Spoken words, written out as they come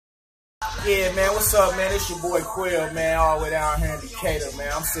Yeah, man, what's up, man? It's your boy Quill, man, all the way down here in Decatur,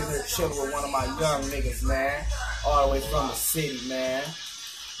 man. I'm sitting here chilling with one of my young niggas, man, all the way from the city, man.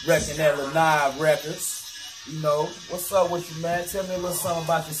 Repping that LeNev Records. You know, what's up with you, man? Tell me a little something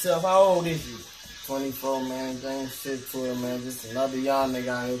about yourself. How old is you? 24, man. Ain't shit to it, man. Just another young nigga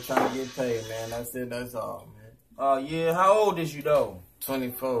out here trying to get paid, man. That's it. That's all, man. Oh, yeah. How old is you, though?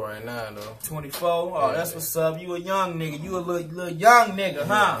 24 right now, though. 24? Oh, yeah, that's what's up. You a young nigga. You a little young nigga,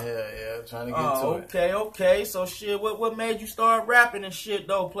 huh? Yeah. Trying to get to it. Okay. So, shit, what made you start rapping and shit,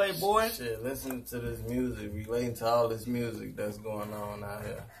 though, Playboy? Shit, listening to this music, relating to all this music that's going on out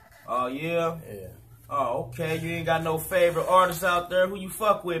here. Oh, yeah? Yeah. Oh, okay. You ain't got no favorite artists out there? Who you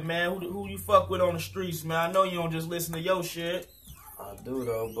fuck with, man? Who you fuck with on the streets, man? I know you don't just listen to your shit. I do,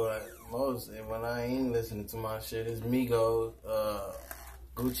 though, but mostly when I ain't listening to my shit, it's Migos,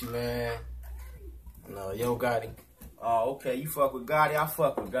 Gucci Man, Yo Gotti. Oh, okay. You fuck with Gotti. I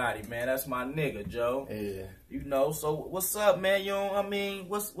fuck with Gotti, man. That's my nigga, Joe. Yeah. You know, so what's up, man? You know, I mean,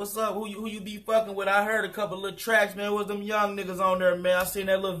 what's up? Who you be fucking with? I heard a couple little tracks, man. Was them young niggas on there, man? I seen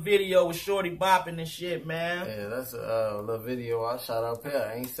that little video with Shorty bopping and shit, man. Yeah, that's a little video I shot up here.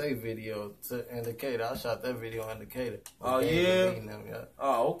 I ain't say video to Indicator. I shot that video in Decatur. Oh, yeah?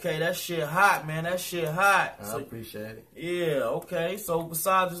 Oh, okay. That shit hot, man. That shit hot. I appreciate it. Yeah, okay. So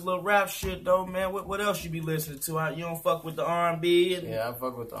besides this little rap shit, though, man, what else you be listening to? You don't fuck with the R&B? Yeah, I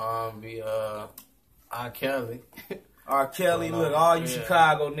fuck with the R&B, R. Kelly. R. Kelly, look, all you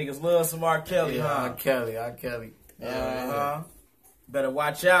Chicago niggas love some R. Kelly, huh? R. Kelly. Yeah. Better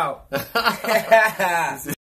watch out.